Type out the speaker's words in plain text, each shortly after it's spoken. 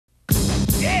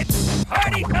It's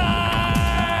party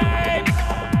time!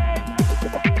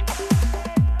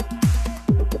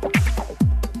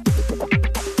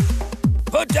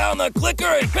 Put down the clicker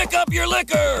and pick up your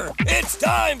liquor. It's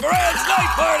time for Ed's Night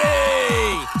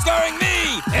Party! Starring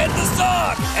me, Ed the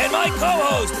Sock, and my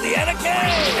co-host, Liana K,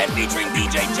 and featuring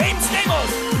DJ James Stamos.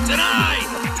 Tonight,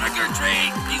 trick or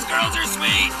treat, these girls are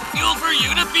sweet, fuel for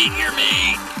you to beat your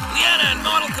meat. Liana and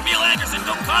model Camille Anderson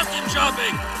go costume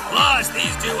shopping. Plus,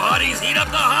 these two hotties heat up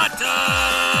the hot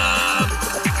tub.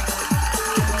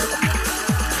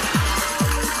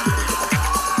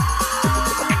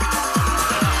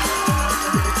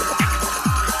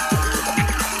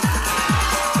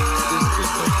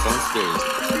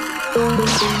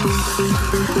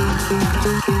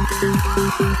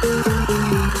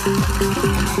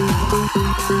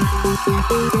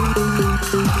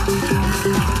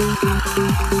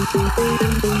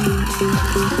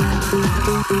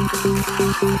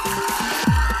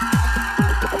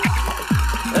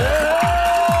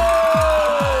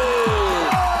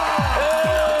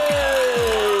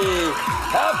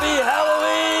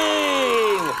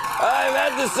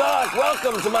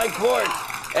 Welcome to my court,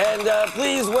 and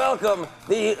please welcome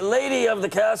the lady of the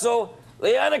castle,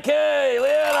 Liana K.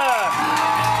 Liana!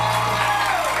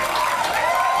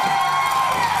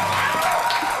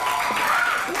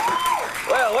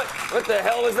 Well, what the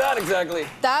hell was that exactly?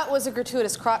 That was a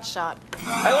gratuitous crotch shot.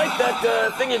 I like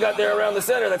that thing you got there around the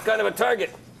center. That's kind of a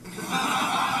target.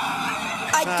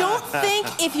 I don't think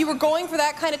if you were going for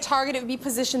that kind of target, it would be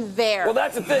positioned there. Well,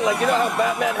 that's the thing. Like, you know how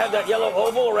Batman had that yellow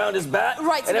oval around his bat?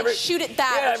 Right, so they shoot at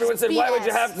that. Yeah, everyone said, BS. why would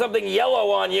you have something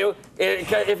yellow on you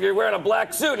if you're wearing a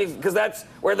black suit? Because that's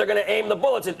where they're going to aim the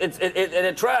bullets. It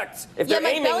attracts. If they're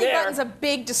aiming there... Yeah, my belly button's a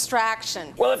big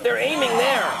distraction. Well, if they're aiming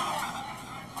there,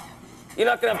 you're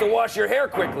not going to have to wash your hair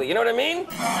quickly. You know what I mean?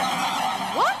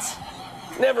 What?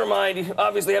 Never mind. You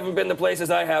obviously haven't been the places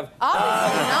I have.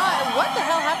 Obviously not. What the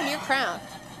hell happened to your crown?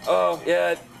 Oh,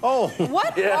 yeah. Oh.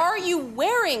 What are you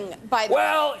wearing, by the way?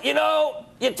 Well, you know,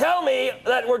 you tell me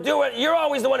that you're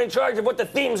always the one in charge of what the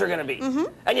themes are going to be. Mm-hmm.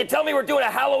 And you tell me we're doing a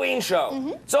Halloween show.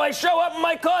 Mm-hmm. So I show up in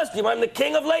my costume. I'm the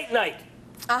king of late night.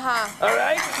 Uh-huh. All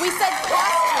right? We said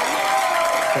costume.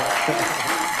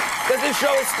 Because this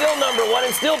show is still #1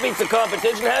 and still beats the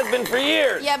competition, has been for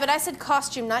years. Yeah, but I said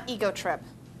costume, not ego trip.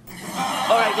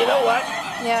 All right, you know what?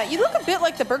 Yeah, you look a bit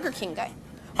like the Burger King guy.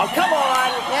 Oh, come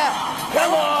on! Yeah.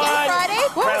 Come on! King Friday?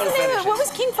 What What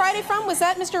was King Friday from? Was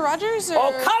that Mr. Rogers? Or...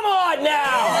 Oh, come on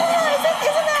now!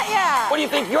 Isn't that, yeah? What do you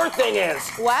think your thing is?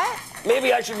 What?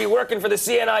 Maybe I should be working for the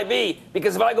CNIB,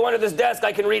 because if I go under this desk,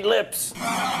 I can read lips.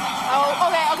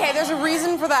 Oh, okay, there's a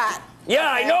reason for that. Yeah,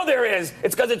 I know there is.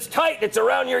 It's because it's tight. It's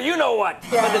around your you-know-what.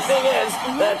 Yeah. But the thing is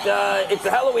that it's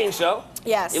a Halloween show.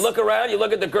 Yes. You look around, you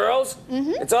look at the girls.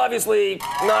 Mm-hmm. It's obviously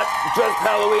not just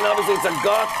Halloween. Obviously, it's a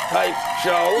goth-type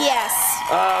show. Yes.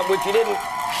 Which you didn't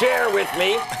share with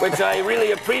me, which I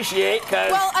really appreciate.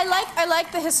 Well, I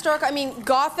like the historical. I mean,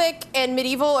 Gothic and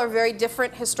medieval are very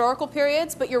different historical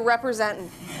periods, but you're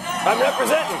representing. I'm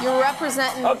representing. You're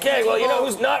representing. Okay, well, you know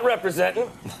who's not representing?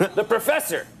 The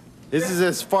professor. This is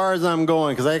as far as I'm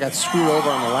going, because I got screwed over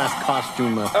on the last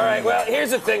costume. All right, well,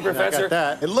 here's the thing, Professor. I got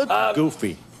that. It looked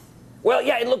goofy. Well,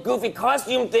 yeah, it looked goofy.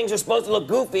 Costume things are supposed to look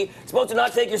goofy. You're supposed to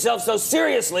not take yourself so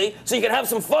seriously so you can have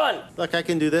some fun. Look, I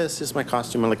can do this. This is my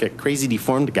costume. I'm like a crazy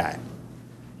deformed guy.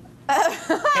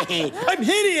 Hey, I'm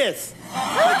hideous!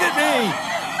 Look at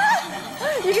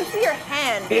me! You can see your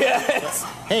hand. Yes.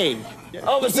 Hey.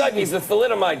 All of a sudden, he's the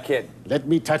thalidomide kid. Let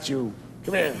me touch you.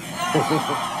 Come here.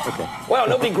 Okay. Wow,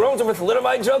 nobody groans over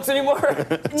thalidomide jokes anymore?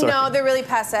 No, they're really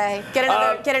passé. Get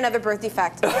another birth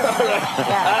defect.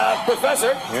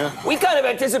 Professor, we kind of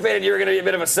anticipated you were going to be a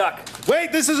bit of a suck.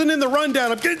 Wait, this isn't in the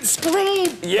rundown. I'm getting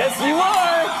screwed. Yes, you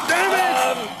are.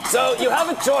 Damn it. So you have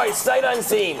a choice, sight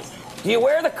unseen. Do you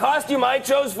wear the costume I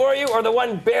chose for you or the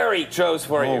one Barry chose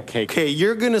for you? Okay,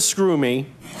 you're going to screw me.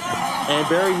 And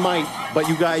Barry might, but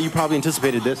you probably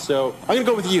anticipated this, so I'm gonna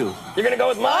go with you. You're gonna go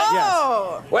with mine?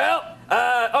 Oh. Yes. Well,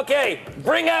 okay.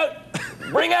 Bring out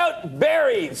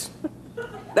berries.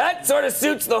 That sort of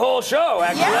suits the whole show,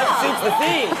 actually. Yeah. That suits the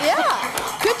theme.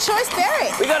 Yeah. Good choice,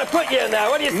 Barry. We gotta put you in that.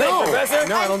 What do you think, Professor?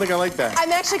 No, I don't think I like that.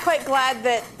 I'm actually quite glad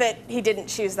that he didn't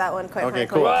choose that one, quite frankly.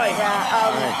 Cool. Right.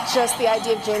 Yeah, just the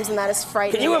idea of James and that is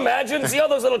frightening. Can you imagine? See all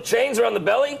those little chains around the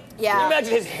belly? Yeah. Can you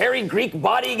imagine his hairy Greek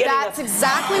body getting... That's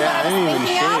exactly what I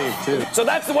was thinking of. Too. So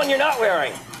that's the one you're not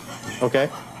wearing. Okay.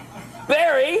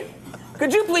 Barry,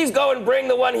 could you please go and bring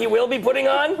the one he will be putting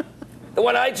on? The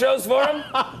one I chose for him?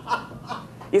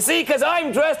 You see, because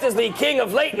I'm dressed as the king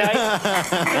of late night.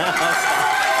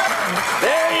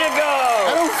 There you go.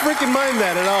 I don't freaking mind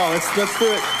that at all. Let's do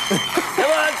it.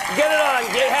 Come on, get it on.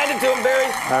 Hand it to him, Barry.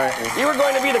 All right. You were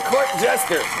going to be the court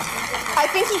jester. I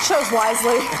think he chose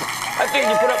wisely. I think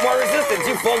you put up more resistance.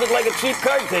 You folded like a cheap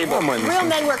card table. Real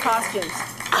men wear costumes.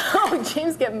 Oh,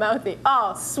 James get mouthy.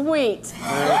 Oh, sweet.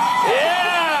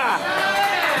 Yeah!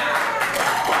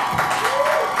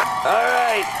 All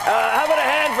right. How about a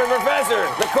hand for Professor,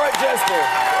 the court jester?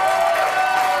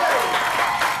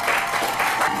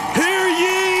 Hear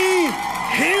ye!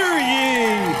 Hear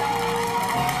ye!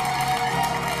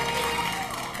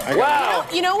 Wow.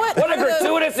 You know what? What a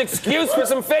gratuitous excuse for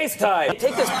some FaceTime.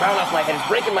 Take this crown off my head. It's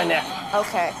breaking my neck.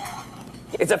 Okay.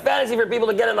 It's a fantasy for people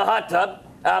to get in the hot tub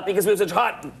because we have such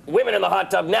hot women in the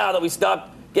hot tub now that we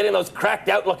stopped getting those cracked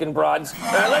out looking broads.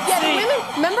 Let's see. Women,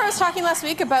 remember I was talking last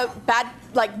week about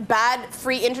bad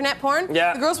free internet porn?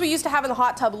 Yeah. The girls we used to have in the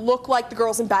hot tub look like the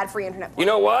girls in bad free internet porn. You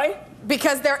know why?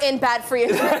 Because they're in bad free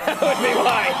internet. That would be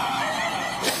why.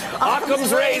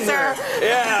 Occam's razor.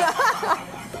 Yeah.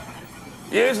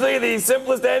 Usually the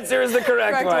simplest answer is the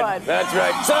correct one. That's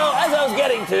right. So, as I was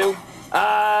getting to,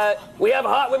 we have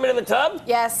hot women in the tub.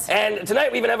 Yes. And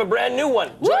tonight we even have a brand new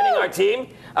one joining our team.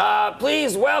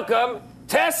 Please welcome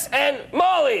Tess and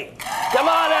Molly. Come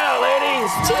on out, ladies.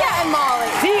 Tia and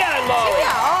Molly. Tia and Molly.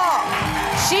 Tia, oh.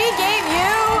 She gave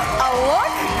you a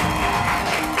look.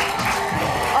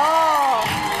 Oh.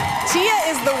 Tia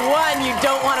is the one you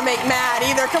don't want to make mad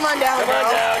either. Come on down, Come girl.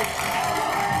 on down.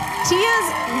 Tia's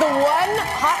the one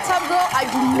hot tub girl I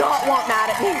do not want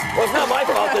mad at me. Well, it's not my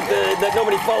fault that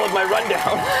nobody followed my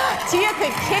rundown. Tia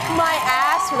could kick my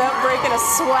ass without breaking a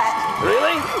sweat.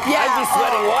 Really? Yeah. I'd be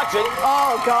sweating watching.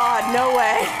 Oh, God, no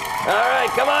way. All right,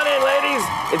 come on in, ladies.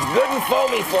 It's good and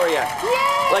foamy for you.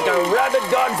 Yay! Like a rabid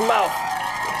dog's mouth.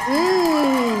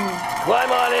 Mmm.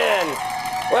 Climb on in.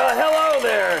 Well, hello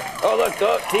there. Oh, look,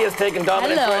 Tia's taking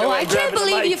dominance right Hello, away. I can't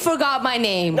believe you forgot my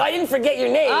name. I didn't forget your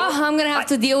name. I'm gonna have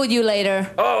to deal with you later.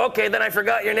 Oh, okay, then I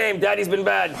forgot your name. Daddy's been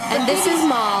bad. And this is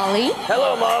Molly.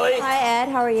 Hello, Molly. Hi, Ed.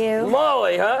 How are you?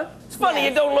 Molly, huh? It's funny,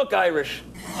 you don't look Irish.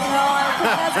 No,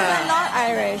 that's because I'm not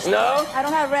Irish. No? I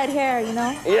don't have red hair, you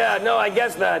know? Yeah, no, I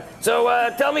guess not. So,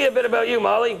 tell me a bit about you,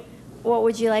 Molly. What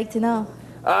would you like to know?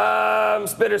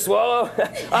 Spit or swallow.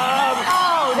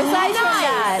 Oh, Besides from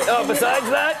that. Oh, besides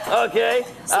that? Okay.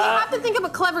 So you have to think of a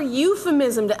clever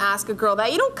euphemism to ask a girl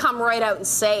that. You don't come right out and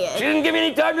say She it. didn't give me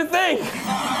any time to think.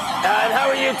 And how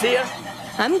are you, Tia?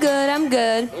 I'm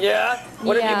good. Yeah?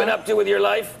 What have you Yeah. been up to with your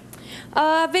life?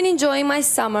 I've been enjoying my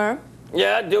summer.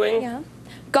 Yeah, doing? Yeah.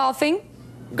 Golfing.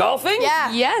 Golfing? Yeah.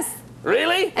 Yes.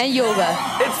 Really? And yoga.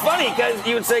 It's funny, because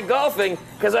you would say golfing,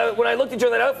 because when I looked at you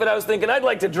in that outfit, I was thinking, I'd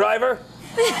like to drive her.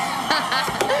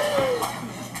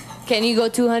 Can you go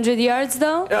 200 yards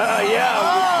though? Yeah.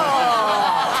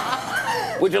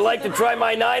 Oh. Would you like to try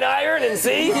my 9-iron and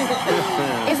see?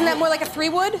 Isn't that more like a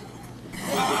 3-wood?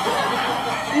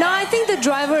 No, I think the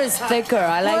driver is thicker.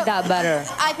 I like that better.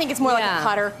 I think it's more like a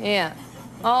putter. Yeah.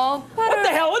 Oh, putter. What the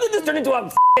hell? When did this turn into a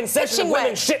f***ing session of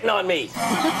women shitting on me?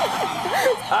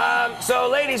 So,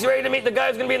 ladies, you ready to meet the guy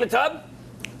who's going to be in the tub?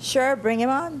 Sure, bring him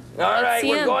on. All right, see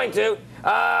we're him. going to.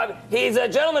 He's a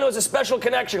gentleman who has a special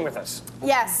connection with us.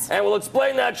 Yes. And we'll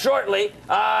explain that shortly.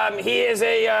 He is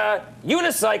a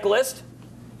unicyclist.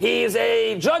 He's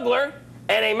a juggler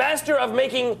and a master of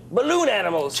making balloon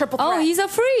animals. Triple threat. Oh, he's a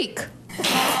freak.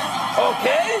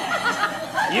 Okay.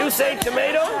 You say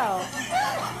tomato? Oh.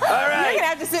 All You're right. gonna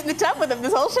have to sit in the tub with him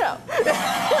this whole show.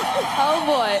 Oh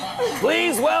boy.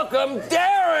 Please welcome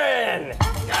Darren.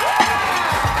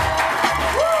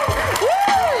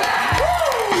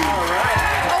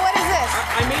 Oh, what is this?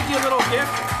 I made you a little gift.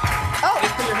 Oh.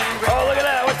 Just put your hand right. Oh, look at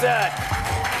that. What's that?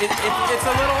 It's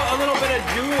a little bit of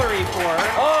jewelry for her.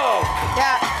 Oh,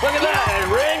 Yeah. look at that. A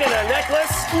ring and a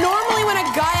necklace. Normally when a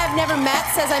guy I've never met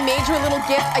says I made you a little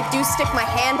gift, I do stick my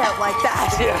hand out like that.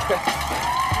 Yeah.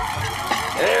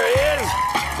 There he is.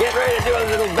 Getting ready to do a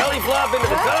little belly flop into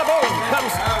the tub. Oh, he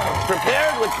comes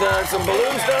prepared with some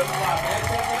balloon stuff.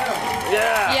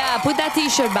 Yeah. Yeah, put that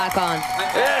t-shirt back on.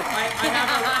 Yeah. I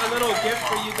have a little gift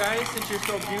for you guys since you're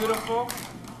so beautiful.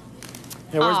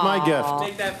 Yeah, where's my gift?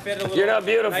 Make that fit a little You're not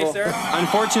beautiful. nicer.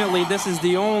 Unfortunately, this is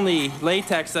the only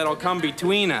latex that'll come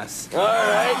between us. All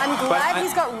right. I'm glad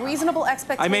he's got reasonable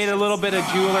expectations. I made a little bit of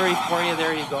jewelry for you.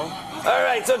 There you go. All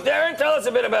right. So, Darren, tell us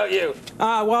a bit about you.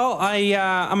 Well,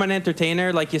 I'm an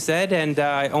entertainer, like you said, and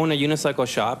I own a unicycle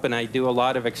shop, and I do a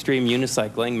lot of extreme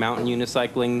unicycling, mountain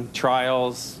unicycling,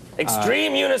 trials.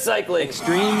 Extreme unicycling.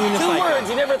 Extreme unicycling. 2 words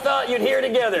you never thought you'd hear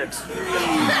together.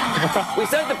 We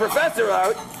sent the professor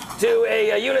out to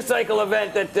a unicycle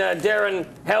event that Darren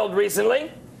held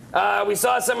recently. We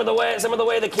saw some of the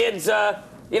way the kids,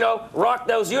 rocked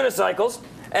those unicycles.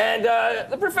 And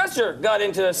the professor got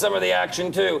into some of the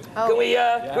action, too. Oh. Can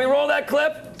we roll that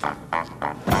clip?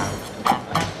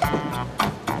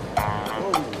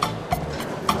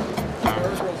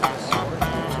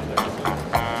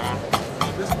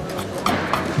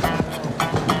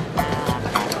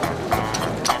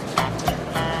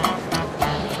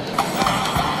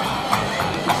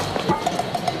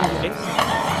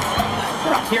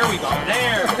 Here we go.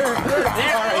 There.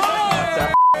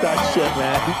 That shit,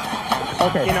 man.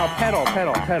 Okay. You know, pedal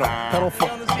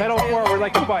forward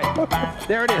like a bike.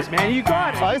 There it is, man. You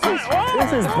got it.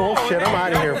 This is bullshit. I'm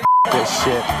out of here. This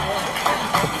shit.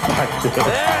 Fuck this.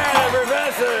 There,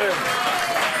 Professor.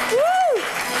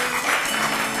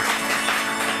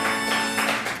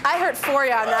 I hurt for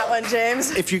you on that one,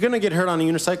 James. If you're gonna get hurt on a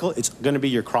unicycle, it's gonna be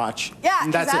your crotch. Yeah,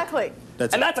 And that's exactly. It.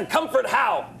 That's And that's a comfort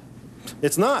how.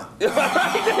 It's not. All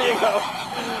right, there you go.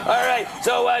 All right,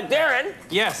 so Darren.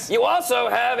 Yes. You also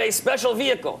have a special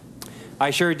vehicle. I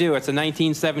sure do. It's a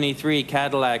 1973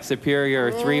 Cadillac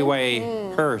Superior three-way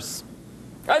hearse.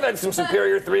 I've had some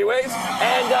Superior three-ways,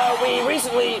 and we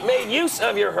recently made use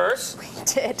of your hearse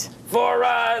Did. for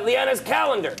Liana's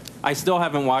calendar. I still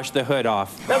haven't washed the hood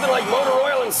off. Nothing like motor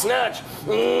oil and snatch.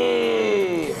 So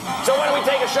why don't we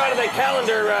take a shot of the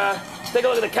calendar? Take a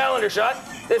look at the calendar shot.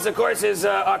 This, of course, is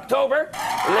October.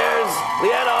 And there's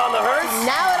Liana on the hearse.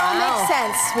 Now it all makes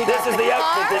sense. We This got is the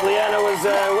outfit that Liana was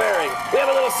wearing. We have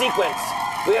a little sequence.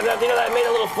 We have that, you know, that I made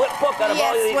a little flip book out of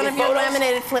all Yes, the one of your photos.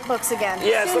 laminated flip books again.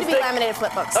 Yes, Soon to let's be take- laminated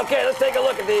flip books. Okay, let's take a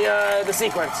look at the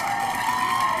sequence.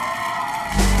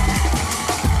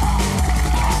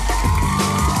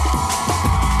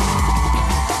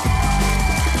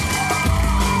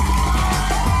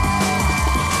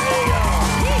 There you go.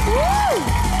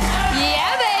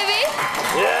 Yeah, baby.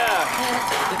 Yeah.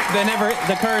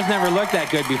 The cars never looked that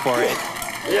good before it.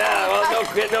 Yeah, well,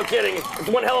 no kidding. It's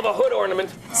one hell of a hood ornament.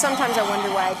 Sometimes I wonder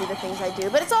why I do the things I do,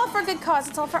 but it's all for a good cause.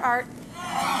 It's all for art.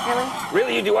 Really?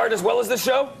 Really, you do art as well as this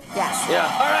show? Yes. Yeah.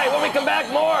 All right, when we come back,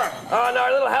 more on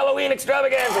our little Halloween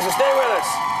extravaganza, so stay with us.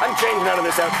 I'm changing out of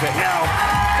this outfit now.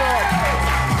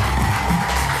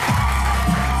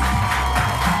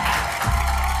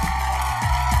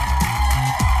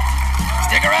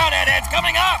 Stick around, Ed.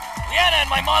 Coming up. Liana and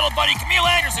my model buddy Camille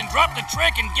Anderson dropped a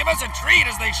trick and give us a treat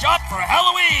as they shop for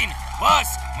Halloween. Plus,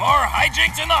 more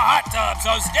hijinks in the hot tub,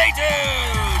 so stay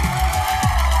tuned.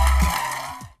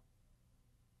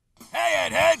 Hey,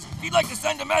 Ed Heads, if you'd like to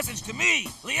send a message to me,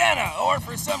 Liana, or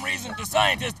for some reason to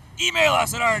scientists, email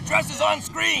us at our addresses on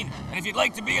screen. And if you'd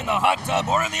like to be in the hot tub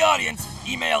or in the audience,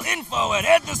 email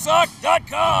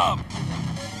info@edthesock.com.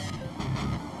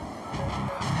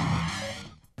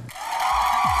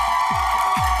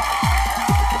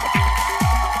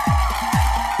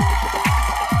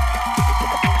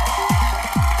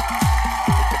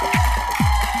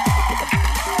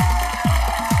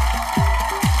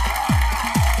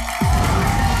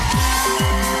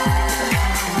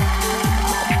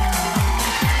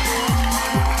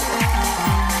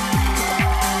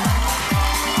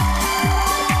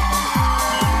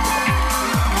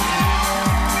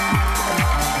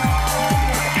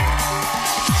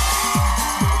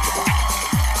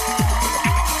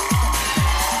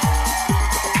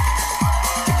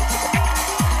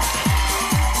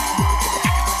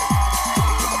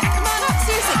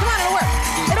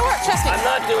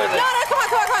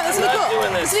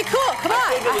 This will be cool. Come on. I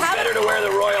think it's better to wear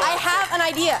the royal I have an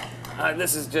idea.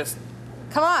 This is just...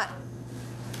 Come on.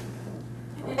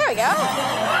 There we go.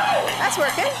 That's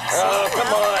working. Oh,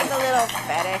 come on. A little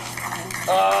fetish.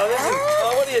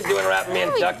 What are you doing wrapping me in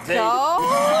duct tape? Go.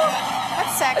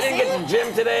 That's I sexy. didn't get to the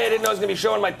gym today. I didn't know I was going to be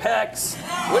showing my pecs.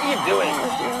 What are you doing?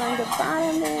 On the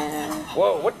bottom there.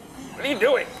 Whoa, what are you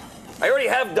doing? I already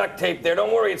have duct tape there.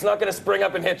 Don't worry, it's not going to spring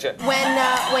up and hit you.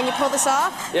 When you pull this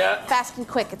off, Yeah. fast and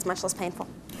quick, it's much less painful.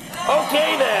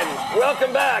 Okay, then.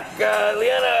 Welcome back.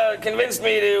 Liana convinced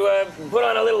me to put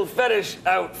on a little fetish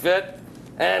outfit.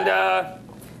 And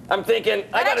I'm thinking,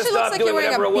 I got to stop doing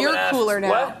whatever a woman asks.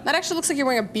 What? That actually looks like you're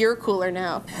wearing a beer cooler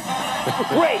now.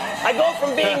 Great. I go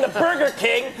from being the Burger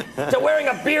King to wearing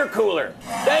a beer cooler.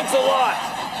 Thanks a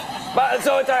lot. But,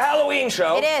 so it's our Halloween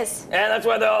show. It is. And that's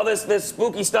why all this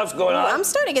spooky stuff's going on. I'm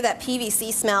starting to get that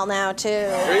PVC smell now, too.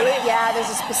 Really? Yeah, there's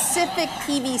a specific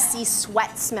PVC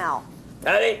sweat smell.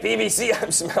 That ain't PVC I'm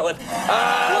smelling. No,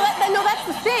 that's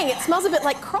the thing. It smells a bit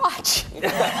like crotch.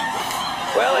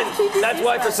 Well, that's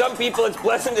why for some people it's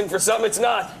pleasant and for some it's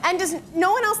not. And does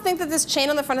no one else think that this chain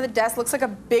on the front of the desk looks like a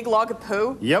big log of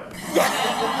poo? Yep.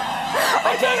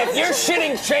 Okay, if you're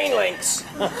shitting chain links,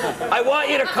 I want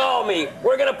you to call me.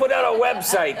 We're gonna put out a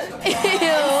website.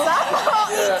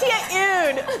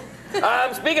 Ew.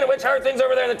 Speaking of which, how are things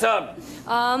over there in the tub?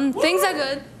 Things are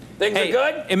good. Things are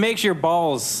good? It makes your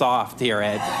balls soft here,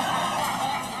 Ed.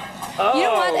 Oh, You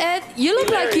know what, Ed? You look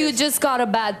like you hilarious. just got a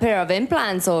bad pair of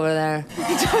implants over there.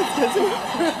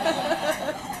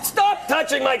 Stop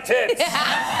touching my tits!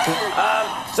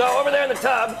 So over there in the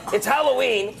tub, it's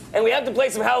Halloween, and we have to play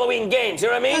some Halloween games, you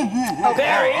know what I mean?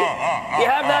 Barry, you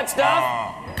have that stuff?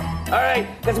 All right,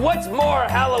 because what's more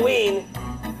Halloween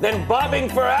than bobbing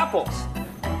for apples?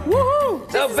 Woohoo!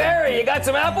 So Barry, you got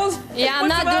some apples? Yeah, I'm Put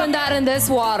not some doing that in this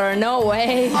water. No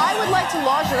way. I would like to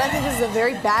lodge that I think this is a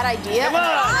very bad idea. Come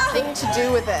on. And nothing to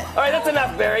do with it. All right, that's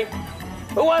enough, Barry.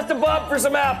 Who wants to bob for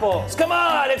some apples? Come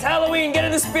on, it's Halloween, get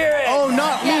in the spirit. Oh,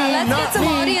 not me, Yeah, let's not get some me.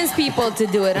 audience people to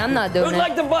do it. I'm not doing Who'd it.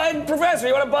 like to bob? Professor,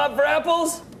 you want to bob for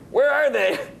apples? Where are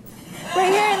they?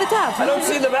 Right here in the top. I don't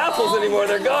see them apples anymore,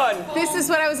 they're gone. This is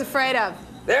what I was afraid of.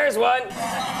 There's one.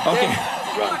 Okay.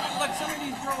 Look, some of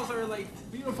these girls are like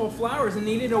beautiful flowers and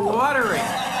needed a watering.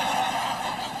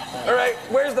 All right,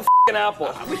 where's the f***ing apple?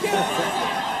 All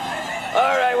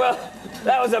right, well,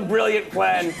 that was a brilliant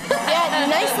plan. Yeah,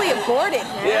 nicely aborted,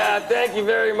 man. Yeah, thank you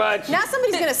very much. Now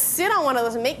somebody's gonna sit on one of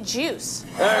those and make juice.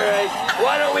 All right,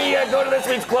 why don't we go to this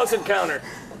week's Close Encounter?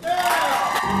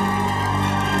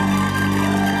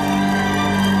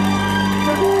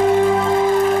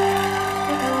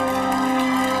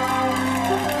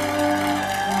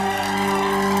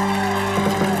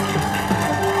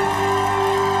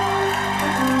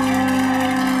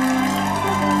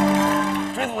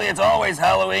 Truthfully, it's always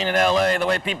Halloween in LA, the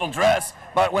way people dress.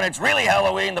 But when it's really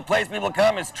Halloween, the place people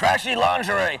come is Trashy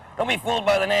Lingerie. Don't be fooled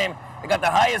by the name. They got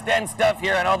the highest end stuff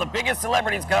here, and all the biggest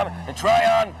celebrities come to try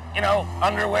on, you know,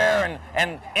 underwear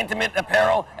and intimate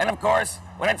apparel. And of course,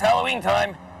 when it's Halloween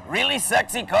time, really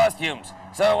sexy costumes.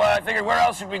 So I figured, where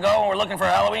else should we go when we're looking for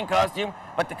a Halloween costume?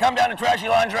 But to come down to Trashy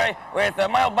Lingerie with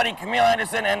my old buddy Camille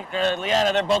Anderson and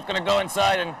Liana. They're both going to go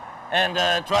inside and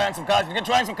try on some costumes. You gonna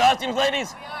try on some costumes,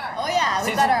 ladies? Oh yeah,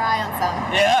 we've got our eye on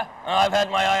some. Yeah? I've had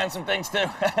my eye on some things too.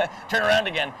 Turn around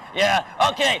again. Yeah,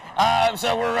 okay.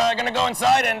 So we're gonna go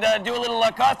inside and do a little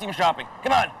costume shopping.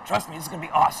 Come on, trust me, this is gonna be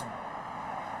awesome.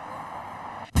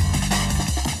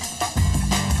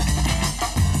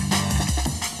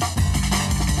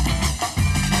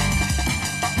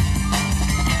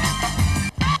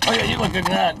 Oh yeah, you look good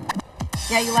in that.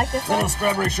 Yeah, you like this one? Little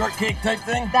strawberry shortcake type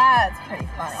thing. That's pretty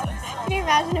funny. Can you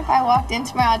imagine if I walked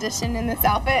into my audition in this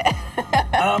outfit?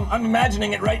 I'm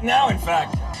imagining it right now, in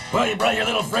fact. Well, you brought your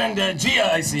little friend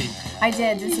Gia, I see. I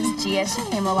did. This is Gia. She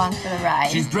came along for the ride.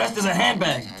 She's dressed as a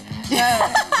handbag.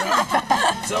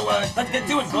 So let's get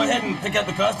to it. Go ahead and pick out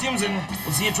the costumes, and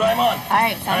we'll see you try them on. All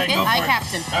right, sounds good. Go for Aye, it.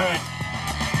 Captain. All right.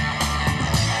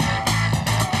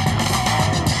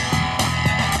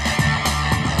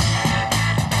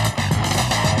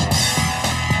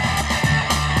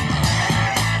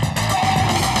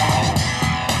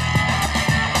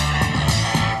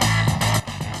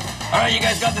 All right, you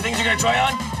guys got the things you're gonna try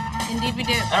on? Indeed we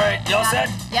do. All right, you all set?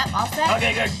 Yep, all set.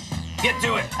 Okay, good. Get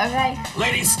to it. Okay.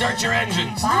 Ladies, start your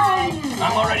engines. Bye.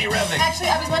 I'm already revving. Actually,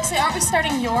 I was about to say, aren't we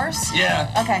starting yours? Yeah.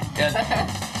 Okay. Good.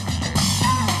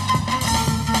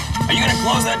 Are you gonna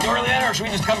close that door, Liana, or should we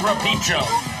just come for a peep show?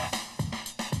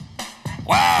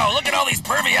 Wow, look at all these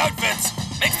pervy outfits.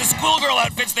 Makes the schoolgirl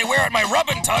outfits they wear at my rub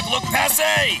and tug look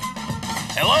passé.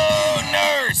 Hello,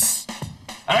 nurse.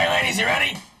 All right, ladies, you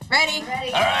ready? Ready?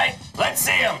 All right, let's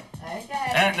see them.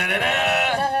 Okay.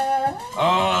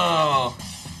 Oh.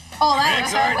 Oh, that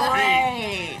Tricks was or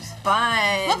great.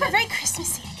 Fun. Look, we're very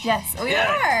Christmassy. Yes, we Yeah.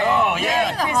 are. Oh, We're yeah.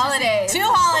 ready for the holidays. 2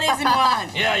 holidays in one.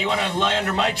 Yeah, you wanna lie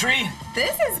under my tree?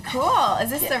 This is cool. Is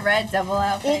this the red double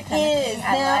outfit? It is.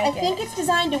 Now, I think it's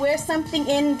designed to wear something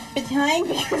in behind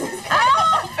because it's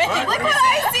Oh, What? look What do we what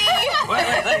I see.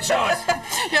 Wait, let's show us.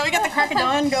 Yeah, we got the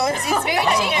crocodile going. She's very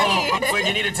cheeky. Wait,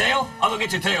 you need a tail? I'll go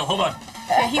get your tail. Hold on.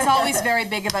 Yeah, he's always very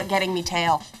big about getting me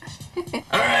tail. All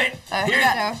right. Here's your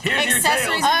tail.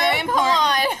 Accessories are very Come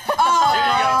on. Oh,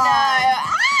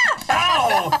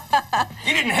 Ow!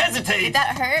 You didn't hesitate. Did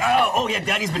that hurt? Oh, yeah,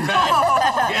 Daddy's been bad.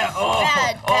 Yeah, oh,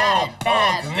 Bad, oh,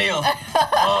 bad. oh, Camille.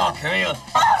 Oh, Camille.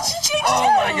 Oh, she changed Oh,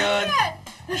 too. my God.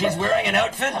 She's wearing an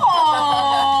outfit?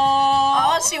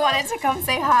 Oh, she wanted to come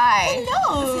say hi.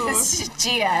 no. This is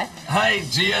Gia. Hi,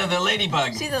 Gia, the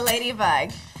ladybug. She's a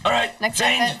ladybug. All right, Next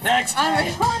change. outfit. Next. On,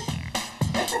 ready?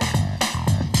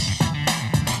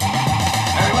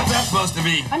 All right, what's that supposed to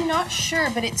be? I'm not sure,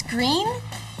 but it's green,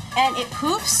 and it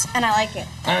poops, and I like it.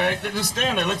 All right, just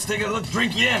stand there. Let's take a look,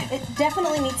 drink you in. It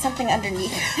definitely needs something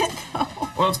underneath it, though.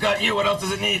 Well, it's got you. What else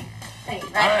does it need? Right.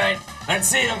 All right, let's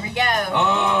see them. Here we go.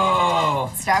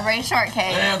 Oh. Strawberry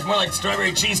shortcake. Yeah, it's more like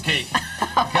strawberry cheesecake.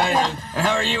 Kind of. And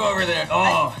how are you over there?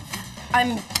 Oh.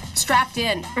 I'm strapped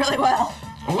in really well.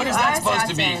 What is that supposed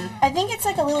to be? I think it's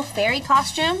like a little fairy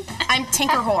costume. I'm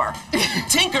Tinker Whore.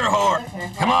 Tinker Whore.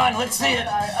 Come on, let's see it.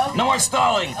 No more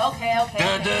stalling. Okay.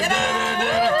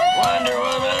 Wonder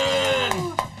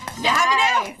Woman. You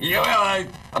happy now? Yeah, well,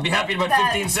 I'll be happy in about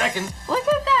 15 seconds. Look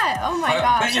at that. Oh my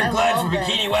gosh. I bet you're glad for love it.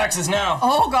 bikini waxes now.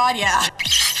 Oh God, yeah.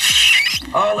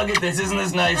 Oh, look at this. Isn't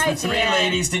this nice? Hi, The three dear.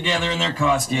 ladies together in their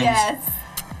costumes. Yes.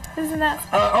 Isn't that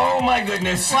Oh my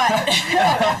goodness. What? The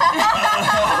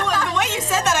way you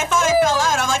said that, I thought I fell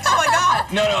out. I'm like, oh my God.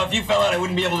 No, if you fell out, I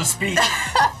wouldn't be able to speak.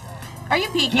 Are you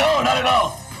peeking? No, not at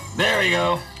all. There we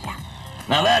go. Yeah.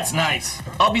 Now that's nice.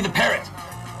 I'll be the parrot.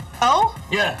 Oh?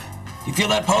 Yeah. You feel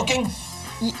that poking?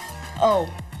 Oh.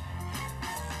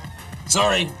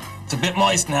 Sorry, it's a bit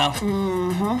moist now.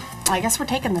 I guess we're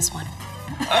taking this one.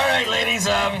 All right, ladies,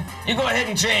 you go ahead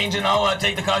and change, and I'll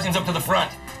take the costumes up to the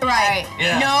front. Right.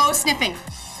 Yeah. No sniffing.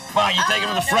 Fine, you take them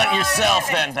to the front yourself,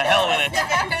 then. To hell with it.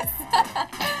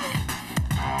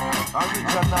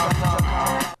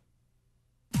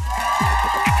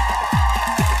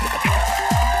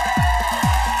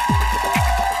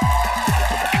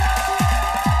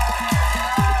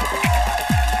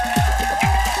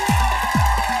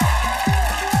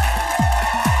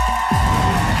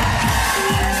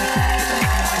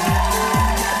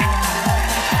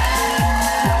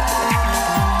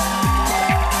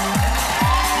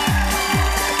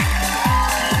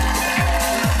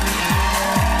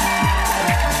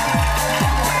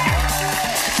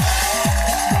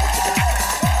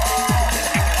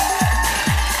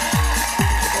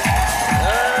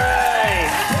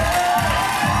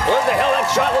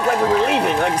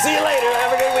 See you later.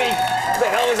 Have a good week. What the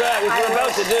hell was that? What we're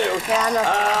about to do.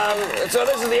 Yeah, so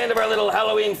this is the end of our little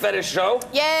Halloween fetish show.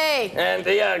 Yay. And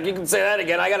yeah, you can say that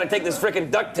again. I gotta take this frickin'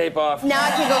 duct tape off. Now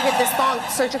I can go get this thong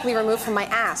surgically removed from my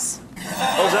ass.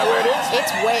 Oh, is that where it is?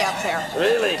 It's way up there.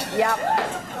 Really? Yep.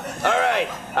 All right.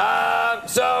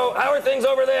 So how are things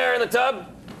over there in the tub?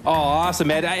 Oh, awesome,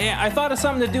 Ed. I thought of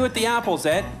something to do with the apples,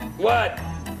 Ed. What?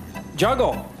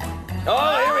 Juggle.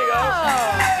 Oh, here we go.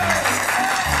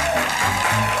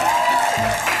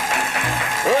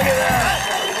 Look at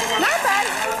that. Not bad.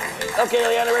 Okay,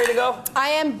 Liana, ready to go? I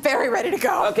am very ready to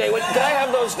go. Okay, can I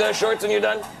have those shorts when you're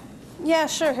done? Yeah,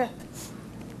 sure.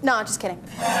 No, just kidding.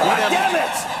 Damn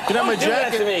it! Get on my Don't do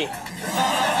that jacket. to me.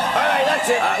 All right, that's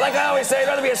it. Like I always say, I'd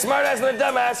rather be a smartass than a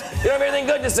dumbass. You don't have anything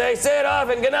good to say. Say it off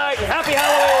and good night and happy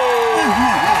Halloween!